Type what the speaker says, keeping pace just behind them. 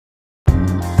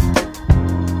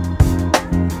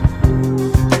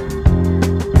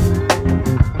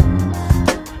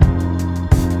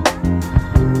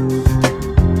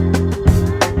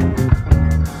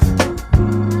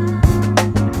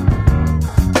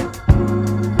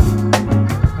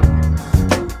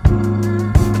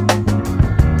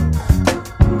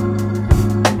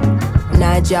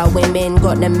Soldier women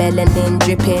got the melanin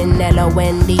dripping.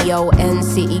 LONDON,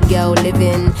 city girl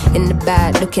living in the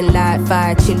back, looking like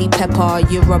fire chili pepper.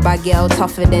 You're a bad girl,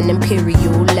 tougher than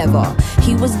imperial leather.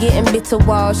 He was getting bitter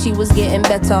while she was getting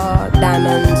better.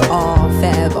 Diamonds are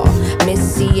forever. Miss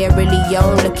Sierra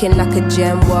Leone looking like a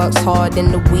gem. Works hard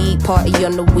in the week, party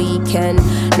on the weekend.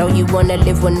 Know you wanna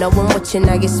live with no one watching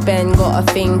how you spend. Got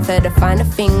a thing for the finer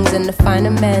things and the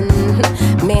finer men.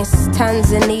 Miss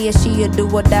Tanzania, she a do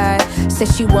or die.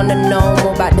 Says she wanna know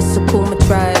more about the Sukuma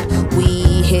tribe.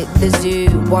 We hit the zoo,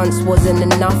 once wasn't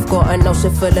enough. Got an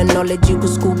ocean full of knowledge, you could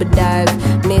scuba dive.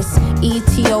 Miss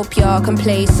Ethiopia can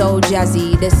play so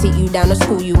jazzy. They sit you down to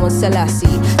school, you want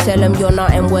Selassie. Tell them you're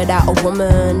nothing without a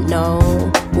woman, no.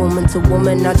 Woman to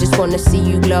woman, I just wanna see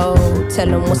you glow. Tell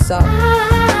them what's up.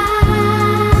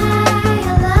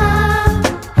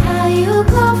 You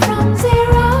go from 0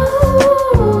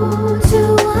 to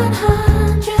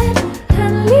 100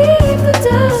 and leave the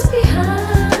dust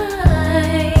behind.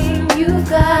 You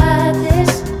got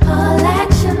this, all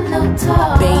action, no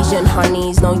talk. Bayesian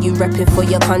honeys, know you repping for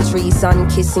your country. Sun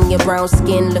kissing your brown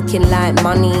skin, looking like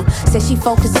money. Says she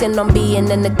focusing on being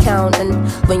an accountant.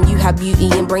 When you have beauty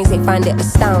and brains, they find it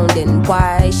astounding.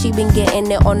 Why? She been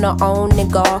getting it on her own,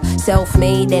 nigga.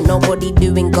 Self-made, ain't nobody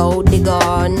doing gold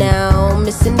digger. Now,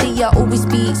 Miss India always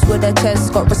speaks with her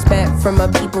chest. Got respect from her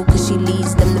people cause she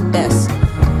leads them the best.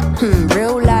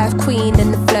 Real life queen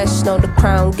in the flesh. Know the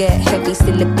crown get heavy,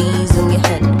 still the bees on your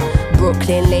head.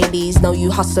 Brooklyn ladies, know you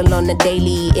hustle on the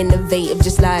daily. Innovative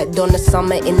just like Donna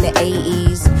Summer in the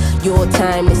 80s. Your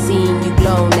time is seeing you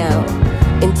glow now.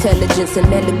 Intelligence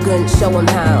and elegance, show them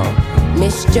how.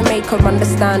 Miss Jamaica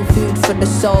understand food for the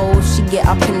soul. She get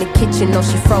up in the kitchen or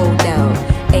she throw down.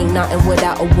 Ain't nothing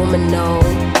without a woman, no.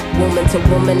 Woman to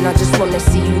woman, I just wanna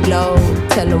see you glow.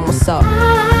 Tell them what's up.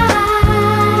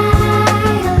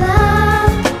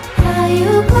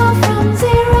 You go from 0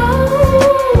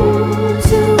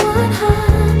 to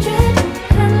 100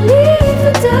 and leave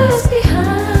the dust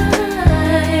behind.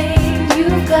 You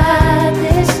got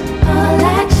this, all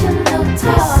action, no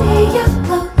talk. I see you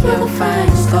glow, you're the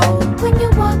finest gold. When you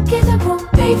walk in the room,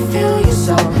 They feel your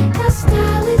soul, your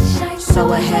style it shines so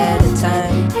ahead of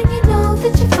time. and you know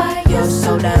that you're fire. You're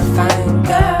so damn fine,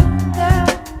 girl.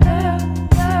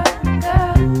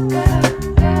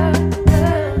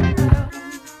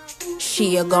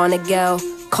 She a gonna girl,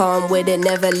 calm with it,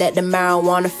 never let the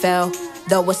marijuana fail.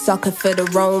 Though a sucker for the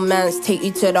romance, take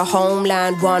you to the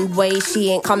homeland. One way, she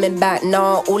ain't coming back,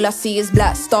 nah. All I see is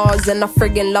black stars and I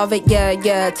friggin' love it, yeah,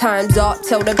 yeah. Time's up,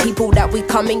 tell the people that we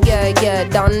coming, yeah, yeah.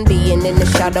 Done being in the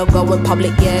shadow, going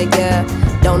public, yeah, yeah.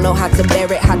 Don't know how to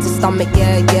bear it, how to stomach,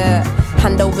 yeah, yeah.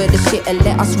 Hand over the shit and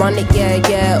let us run it, yeah,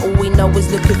 yeah. All we know is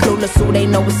looking clueless, all they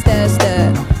know is stare,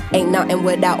 stare. Ain't nothing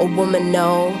without a woman,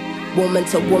 no. Woman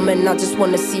to woman, I just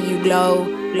wanna see you glow,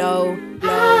 glow, glow.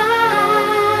 I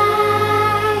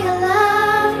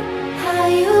love how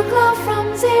you go from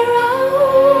 0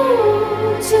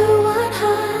 to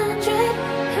 100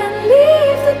 and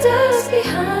leave the dust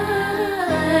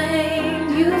behind.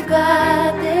 You've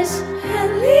got this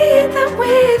and lead them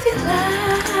with your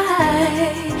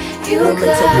life. You Woman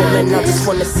got to woman, I just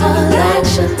wanna see you glow.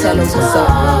 Tell them what's up.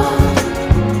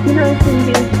 You know,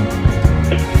 Cindy,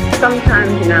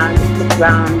 sometimes, you know, I just look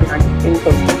around and I just think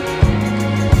of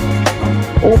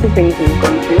all the things we've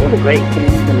gone through, all the great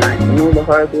things in life, and all the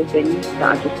horrible things that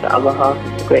are just the other half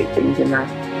of the great things in life.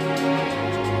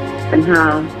 And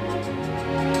how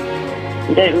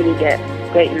you don't really get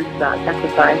greatness without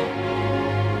sacrifice.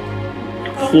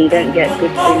 You don't get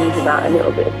good things without a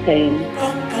little bit of pain.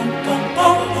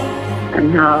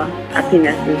 And how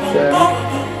happiness is the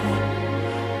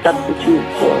substitute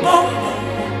for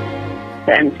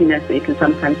the emptiness that you can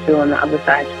sometimes feel on the other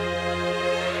side.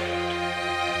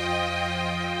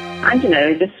 And you know,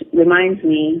 it just reminds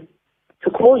me to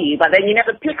call you, but then you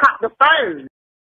never pick up the phone.